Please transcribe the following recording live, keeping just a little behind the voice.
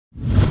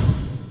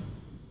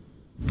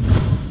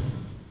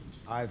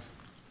I've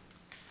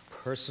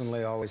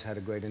personally always had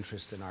a great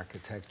interest in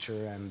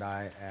architecture, and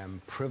I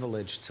am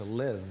privileged to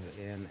live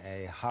in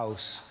a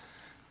house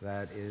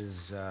that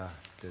is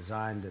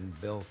designed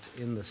and built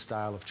in the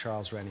style of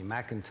Charles Rennie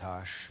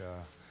Mackintosh,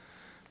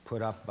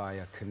 put up by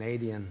a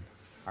Canadian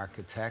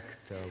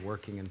architect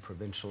working in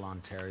provincial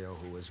Ontario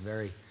who was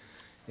very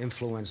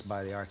influenced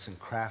by the arts and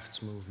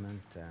crafts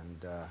movement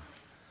and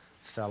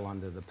fell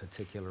under the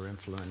particular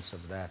influence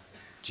of that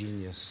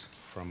genius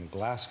from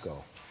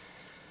Glasgow.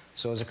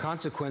 So as a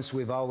consequence,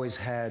 we've always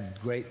had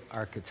great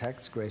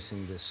architects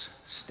gracing this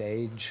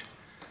stage.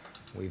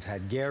 We've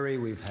had Gehry,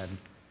 we've had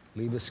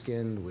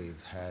Libeskind,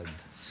 we've had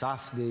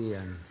Safdie,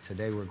 and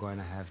today we're going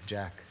to have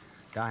Jack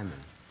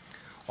Diamond.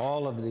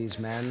 All of these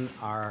men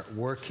are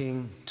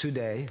working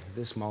today,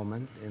 this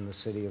moment, in the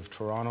city of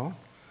Toronto,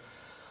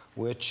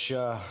 which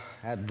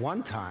at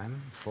one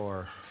time,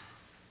 for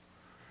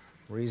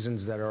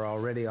reasons that are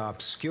already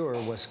obscure,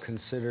 was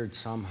considered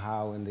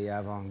somehow in the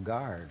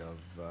avant-garde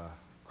of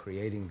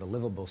creating the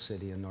livable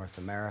city in North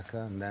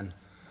America, and then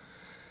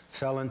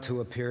fell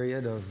into a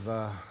period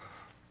of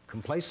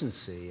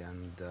complacency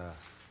and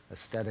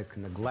aesthetic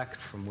neglect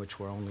from which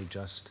we're only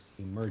just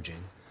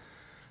emerging,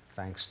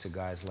 thanks to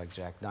guys like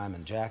Jack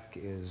Diamond. Jack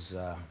is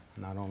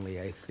not only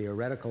a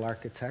theoretical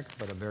architect,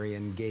 but a very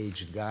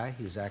engaged guy.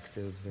 He's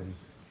active in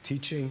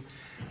teaching,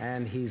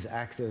 and he's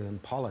active in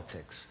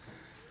politics.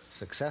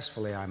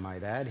 Successfully, I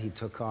might add. He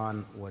took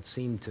on what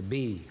seemed to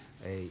be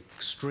an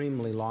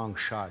extremely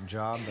long-shot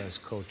job as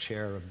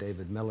co-chair of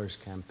David Miller's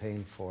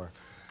campaign for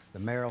the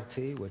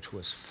mayoralty, which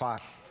was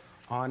fought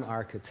on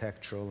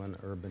architectural and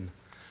urban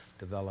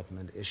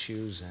development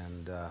issues,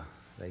 and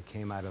they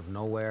came out of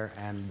nowhere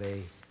and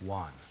they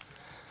won.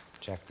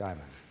 Jack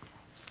Diamond.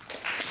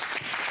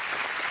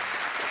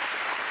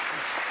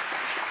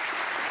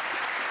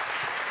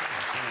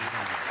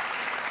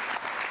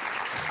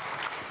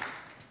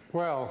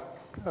 Well,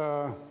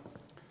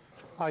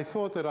 I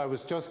thought that I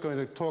was just going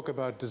to talk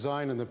about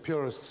design in the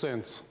purest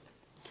sense,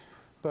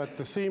 but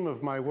the theme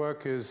of my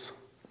work is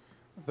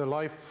the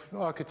life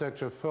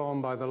architecture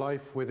formed by the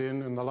life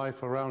within and the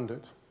life around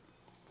it.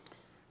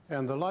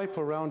 And the life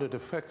around it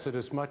affects it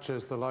as much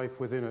as the life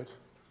within it.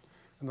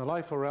 And the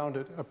life around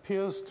it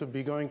appears to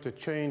be going to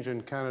change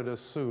in Canada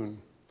soon.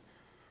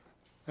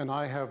 And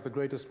I have the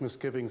greatest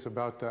misgivings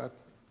about that.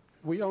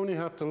 We only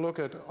have to look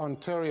at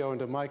Ontario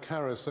under Mike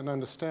Harris and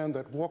understand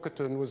that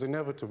Walkerton was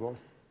inevitable.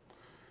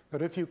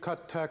 That if you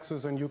cut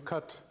taxes and you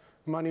cut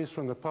monies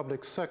from the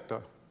public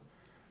sector,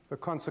 the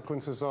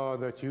consequences are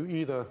that you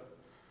either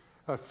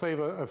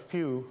favor a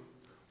few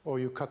or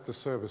you cut the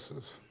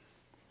services.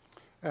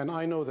 And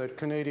I know that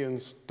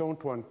Canadians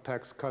don't want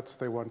tax cuts,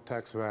 they want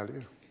tax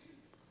value.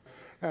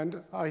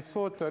 And I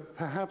thought that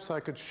perhaps I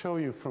could show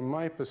you from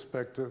my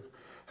perspective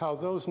how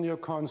those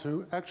neocons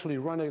who actually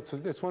run,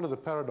 it's one of the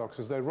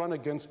paradoxes, they run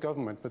against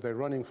government, but they're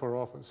running for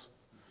office.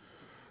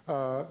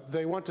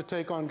 They want to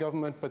take on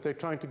government, but they're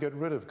trying to get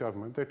rid of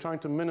government. They're trying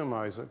to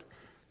minimize it.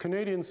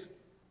 Canadians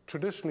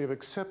traditionally have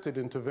accepted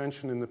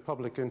intervention in the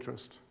public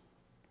interest.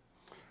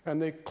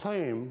 And they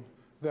claim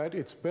that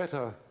it's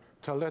better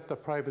to let the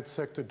private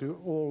sector do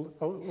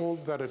all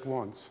that it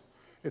wants.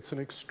 It's an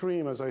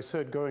extreme, as I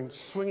said,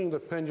 swinging the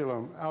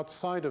pendulum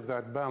outside of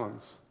that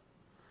balance,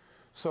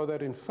 so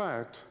that in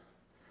fact,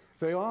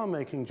 they are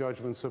making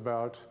judgments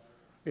about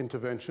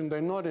intervention. They're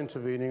not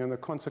intervening, and the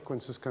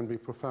consequences can be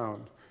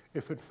profound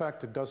if, in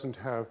fact, it doesn't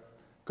have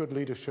good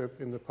leadership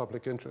in the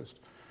public interest.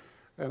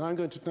 And I'm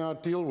going to now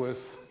deal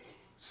with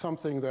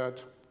something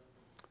that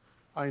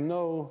I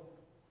know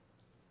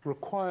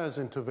requires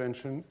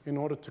intervention in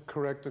order to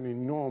correct an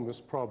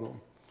enormous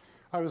problem.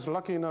 I was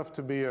lucky enough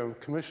to be a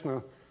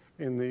commissioner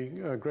in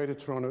the Greater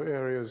Toronto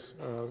Area's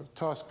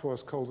task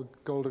force called the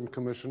Golden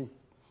Commission,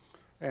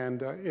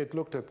 and it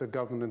looked at the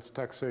governance,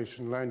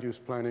 taxation, land use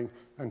planning,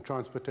 and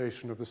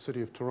transportation of the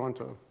City of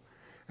Toronto.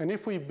 And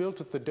if we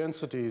built at the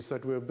densities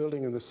that we were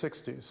building in the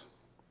 60s,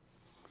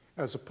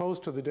 as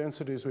opposed to the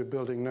densities we're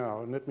building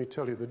now, and let me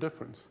tell you the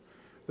difference.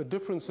 The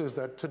difference is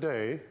that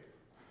today,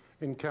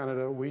 in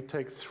Canada, we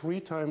take 3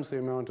 times the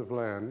amount of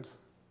land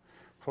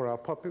for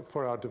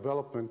our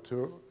development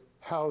to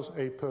house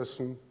a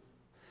person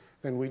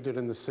than we did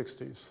in the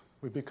 60s.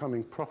 We're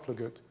becoming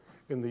profligate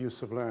in the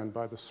use of land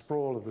by the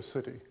sprawl of the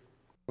city.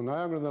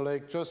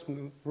 Niagara-on-the-Lake just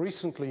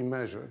recently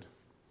measured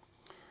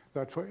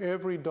that for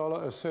every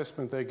dollar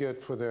assessment they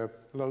get for their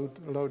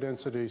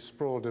low-density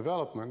sprawl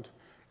development,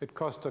 it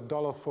costs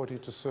 $1.40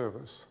 to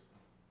service.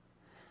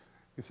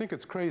 You think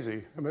it's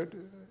crazy. I mean,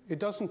 it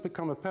doesn't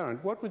become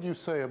apparent. What would you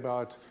say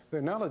about the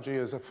analogy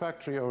as a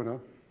factory owner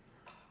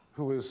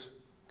who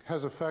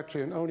has a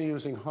factory and only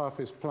using half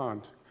his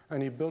plant,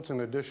 and he built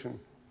an addition?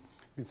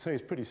 You'd say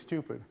it's pretty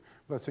stupid.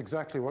 That's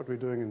exactly what we're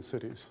doing in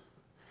cities.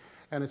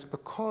 And it's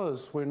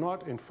because we're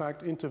not, in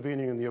fact,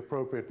 intervening in the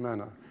appropriate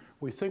manner.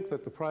 We think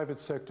that the private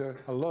sector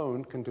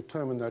alone can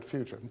determine that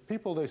future.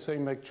 People, they say,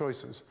 make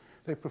choices.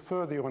 They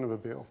prefer the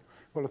automobile.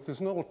 Well, if there's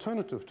no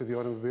alternative to the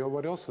automobile,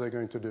 what else are they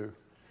going to do?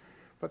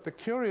 But the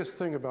curious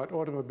thing about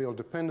automobile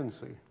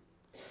dependency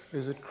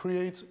is it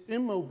creates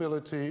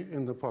immobility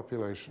in the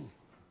population.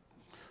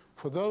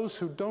 For those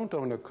who don't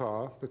own a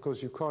car,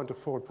 because you can't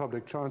afford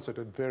public transit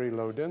at very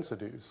low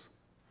densities,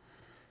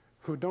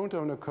 who don't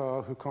own a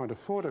car, who can't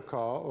afford a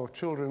car, or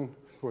children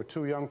who are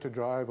too young to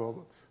drive,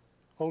 or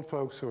old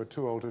folks who are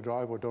too old to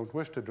drive or don't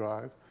wish to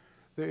drive,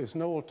 there is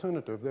no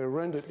alternative. They're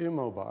rendered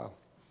immobile.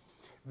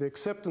 The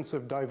acceptance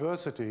of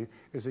diversity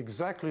is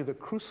exactly the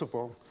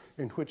crucible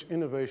in which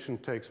innovation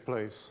takes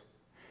place.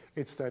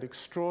 It's that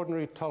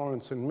extraordinary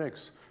tolerance and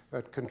mix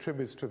that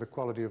contributes to the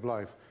quality of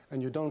life.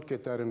 And you don't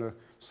get that in a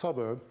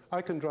suburb.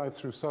 I can drive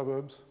through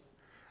suburbs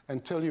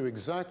and tell you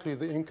exactly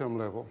the income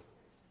level.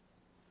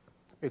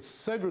 It's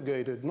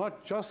segregated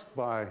not just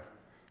by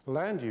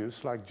land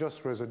use, like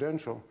just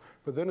residential,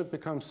 but then it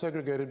becomes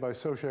segregated by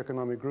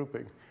socioeconomic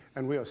grouping.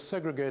 And we are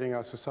segregating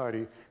our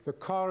society. The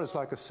car is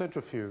like a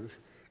centrifuge.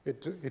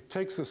 It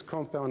takes this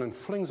compound and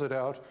flings it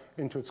out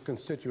into its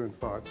constituent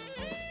parts.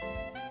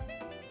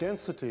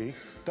 Density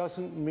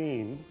doesn't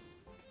mean,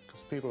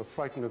 because people are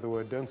frightened of the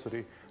word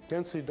density,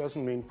 density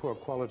doesn't mean poor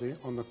quality.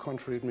 On the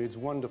contrary, it means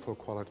wonderful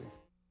quality.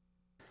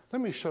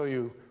 Let me show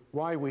you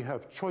why we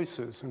have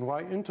choices and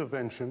why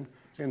intervention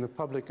in the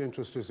public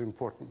interest is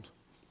important.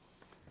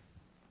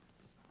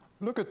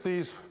 Look at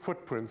these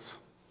footprints.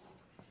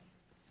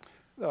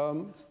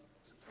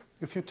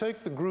 If you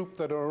take the group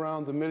that are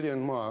around the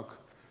million mark,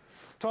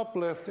 top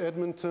left,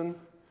 Edmonton,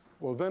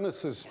 well,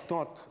 Venice is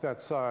not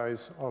that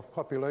size of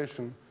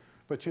population,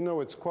 but you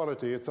know its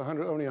quality. It's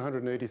only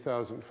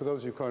 180,000. For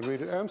those of you who can't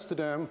read it,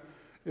 Amsterdam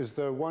is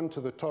the one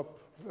to the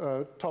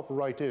top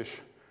right-ish,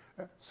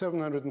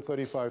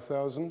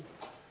 735,000.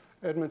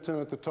 Edmonton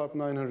at the top,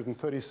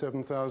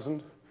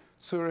 937,000.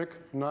 Zurich,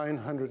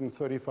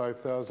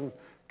 935,000.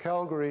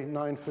 Calgary,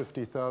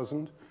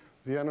 950,000.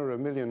 Vienna, 1.5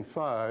 million,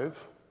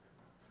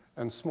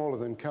 and smaller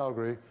than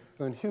Calgary.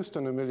 Then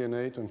Houston, 1.8 million,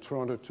 and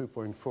Toronto,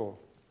 2.4.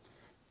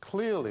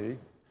 Clearly,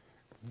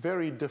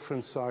 very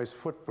different size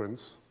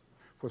footprints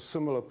for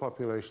similar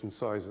population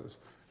sizes,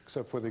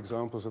 except for the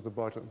examples at the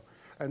bottom.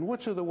 And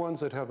which are the ones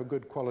that have a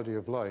good quality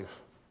of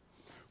life?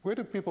 Where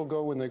do people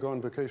go when they go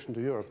on vacation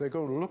to Europe? They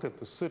go and look at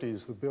the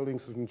cities, the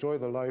buildings, that enjoy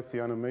the life,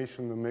 the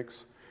animation, the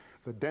mix,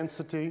 the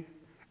density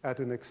at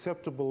an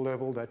acceptable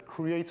level that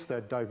creates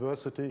that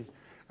diversity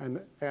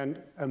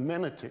and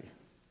amenity.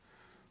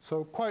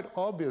 So quite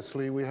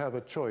obviously, we have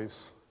a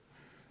choice.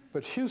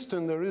 But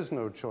Houston, there is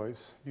no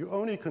choice. You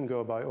only can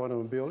go by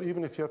automobile,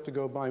 even if you have to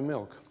go buy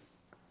milk.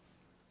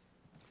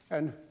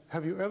 And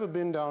have you ever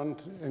been down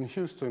in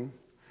Houston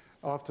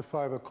after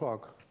 5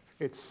 o'clock?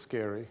 It's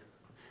scary.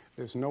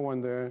 There's no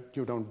one there.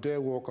 You don't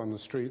dare walk on the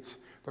streets.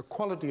 The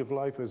quality of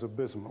life is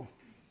abysmal,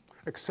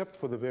 except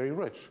for the very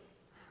rich,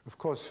 of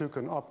course, who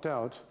can opt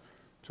out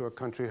to a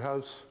country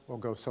house or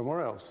go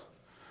somewhere else.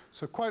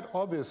 So quite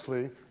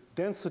obviously,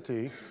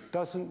 density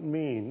doesn't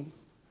mean,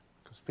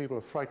 because people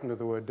are frightened of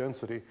the word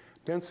density,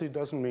 density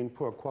doesn't mean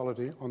poor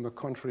quality. On the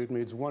contrary, it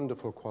means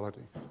wonderful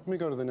quality. Let me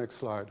go to the next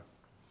slide.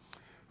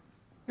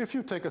 If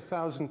you take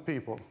 1,000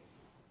 people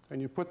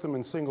and you put them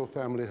in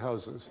single-family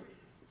houses,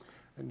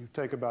 and you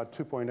take about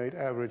 2.8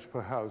 average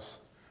per house,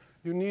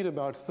 you need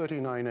about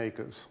 39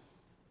 acres.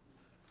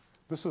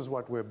 This is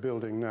what we're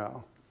building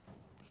now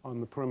on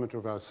the perimeter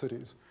of our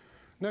cities.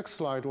 Next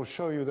slide will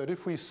show you that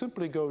if we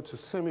simply go to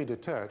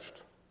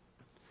semi-detached,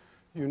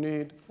 you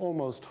need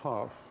almost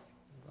half.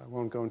 I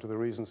won't go into the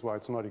reasons why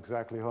it's not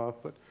exactly half,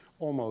 but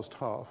almost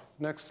half.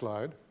 Next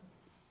slide.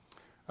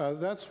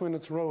 That's when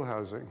it's row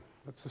housing.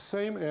 It's the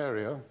same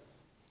area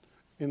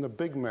in the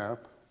big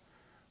map,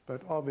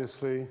 but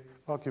obviously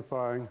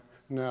occupying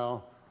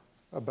now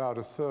about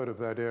 1/3 of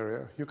that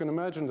area. You can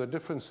imagine the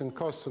difference in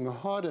costs in the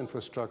hard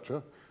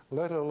infrastructure,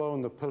 let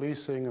alone the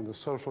policing and the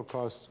social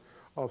costs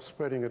of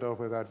spreading it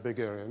over that big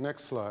area.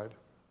 Next slide.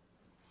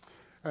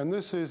 And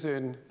this is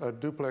in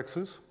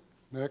duplexes.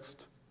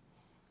 Next.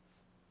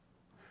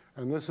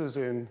 And this is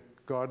in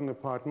garden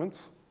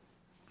apartments.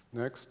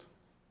 Next.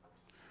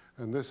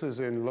 And this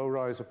is in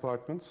low-rise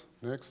apartments.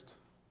 Next.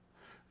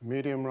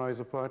 Medium-rise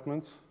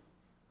apartments.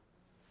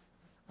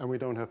 And we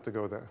don't have to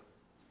go there.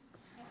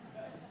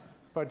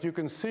 But you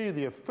can see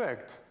the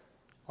effect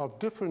of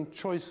different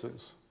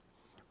choices.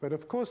 But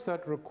of course,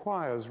 that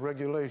requires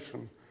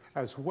regulation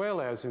as well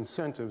as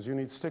incentives. You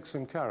need sticks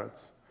and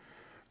carrots.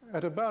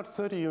 At about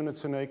 30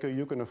 units an acre,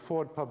 you can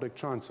afford public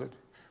transit.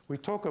 We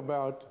talk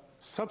about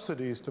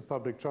subsidies to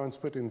public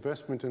transport,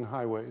 investment in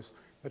highways.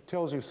 That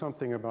tells you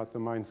something about the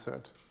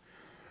mindset.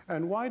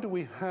 And why do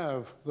we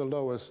have the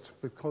lowest?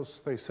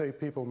 Because they say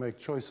people make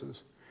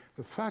choices.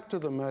 The fact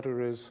of the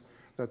matter is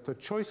that the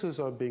choices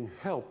are being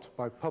helped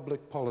by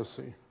public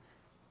policy,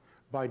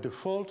 by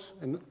default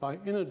and by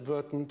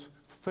inadvertent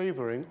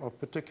favoring of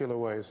particular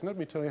ways. And let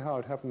me tell you how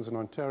it happens in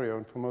Ontario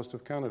and for most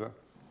of Canada.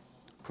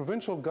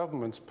 Provincial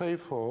governments pay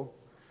for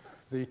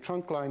the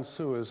trunk line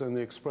sewers and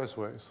the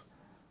expressways.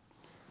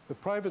 The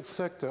private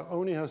sector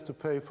only has to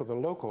pay for the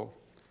local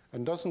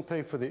and doesn't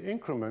pay for the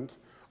increment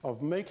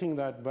of making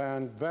that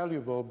van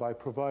valuable by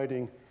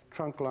providing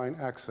trunk line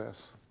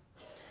access.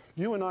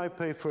 You and I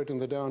pay for it in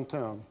the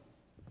downtown.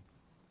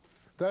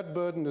 that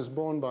burden is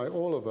borne by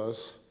all of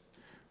us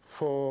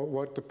for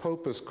what the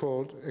Pope has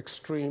called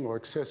extreme or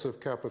excessive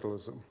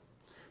capitalism.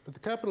 But the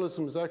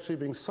capitalism is actually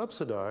being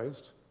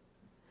subsidized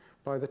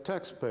by the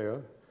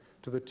taxpayer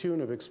to the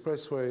tune of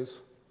expressways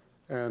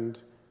and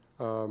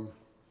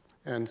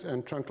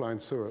trunk line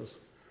sewers.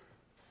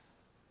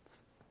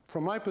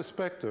 From my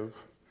perspective,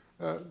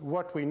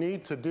 what we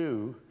need to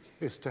do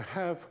is to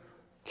have,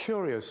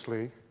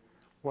 curiously,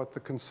 what the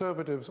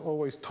conservatives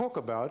always talk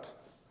about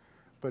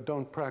but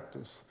don't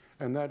practice,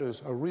 and that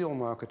is a real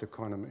market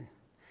economy.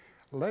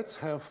 Let's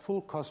have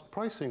full cost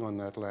pricing on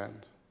that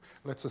land.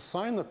 Let's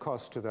assign the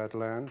cost to that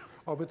land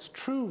of its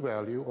true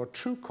value or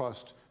true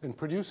cost in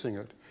producing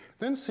it.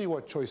 Then see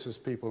what choices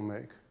people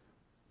make.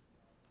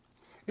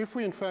 If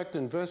we in fact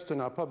invest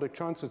in our public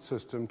transit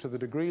system to the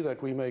degree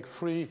that we make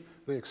free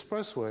the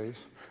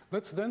expressways,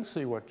 let's then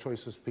see what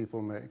choices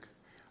people make.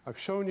 I've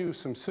shown you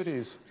some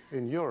cities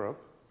in Europe,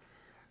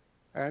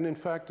 and in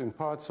fact in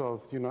parts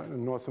of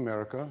North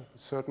America,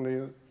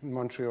 certainly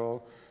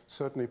Montreal,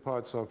 certainly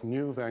parts of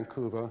New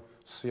Vancouver,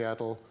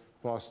 Seattle,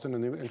 Boston,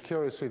 and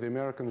curiously the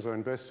Americans are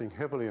investing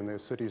heavily in their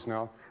cities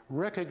now,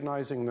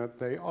 recognizing that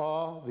they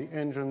are the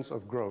engines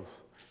of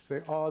growth.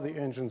 They are the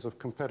engines of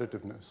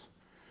competitiveness.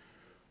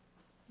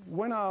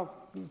 When our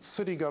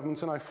city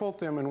governments, and I fault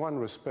them in one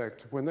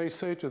respect, when they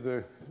say to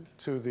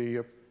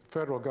the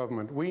federal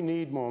government, we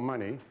need more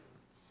money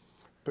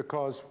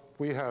because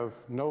we have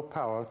no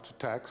power to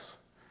tax,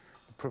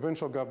 the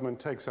provincial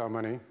government takes our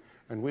money,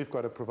 and we've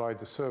got to provide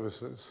the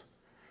services.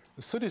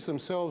 The cities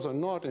themselves are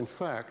not, in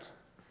fact,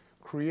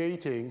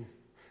 creating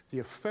the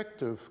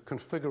effective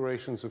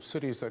configurations of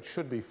cities that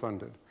should be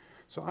funded.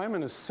 So I'm,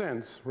 in a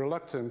sense,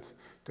 reluctant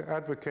to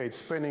advocate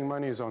spending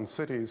monies on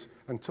cities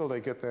until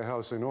they get their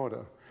house in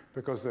order,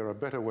 because there are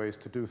better ways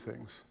to do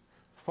things,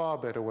 far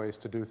better ways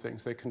to do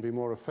things. They can be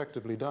more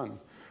effectively done.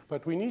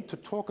 But we need to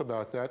talk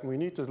about that, and we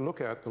need to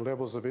look at the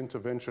levels of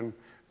intervention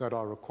that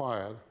are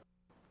required.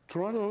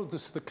 Toronto,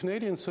 the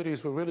Canadian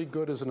cities were really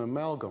good as an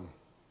amalgam.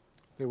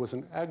 There was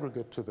an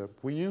aggregate to them.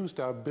 We used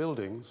our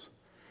buildings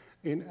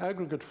in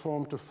aggregate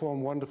form to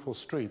form wonderful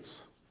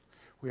streets.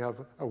 We have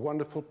a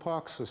wonderful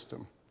park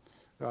system.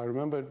 I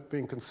remember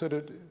being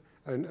considered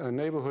a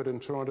neighborhood in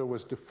Toronto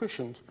was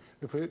deficient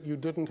if you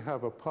didn't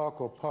have a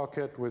park or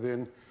parkette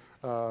within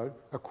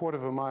a quarter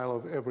of a mile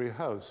of every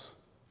house.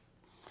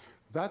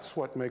 That's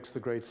what makes the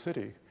great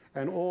city.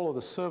 And all of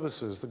the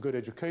services, the good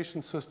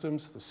education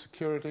systems, the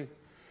security,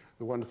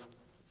 the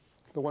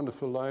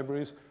wonderful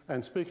libraries.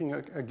 And speaking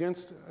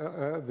against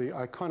the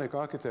iconic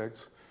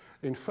architects,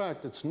 in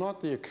fact, it's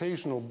not the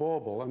occasional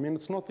bauble. I mean,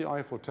 it's not the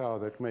Eiffel Tower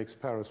that makes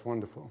Paris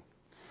wonderful.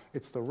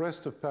 It's the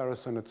rest of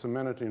Paris and its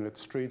amenity and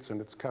its streets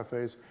and its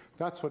cafes.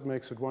 That's what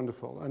makes it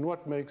wonderful. And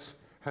what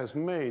has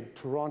made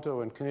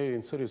Toronto and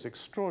Canadian cities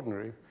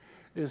extraordinary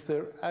is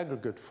their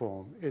aggregate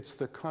form. It's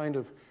the kind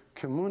of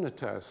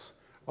communitas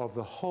of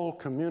the whole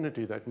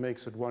community that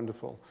makes it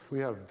wonderful. We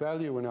have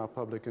value in our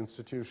public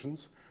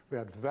institutions. We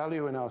have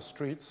value in our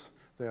streets.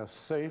 They are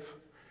safe.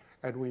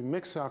 And we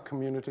mix our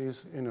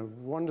communities in a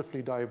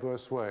wonderfully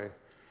diverse way.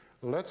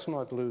 Let's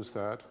not lose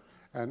that.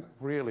 And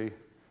really,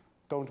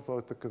 don't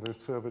vote the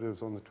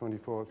Conservatives on the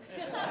 24th.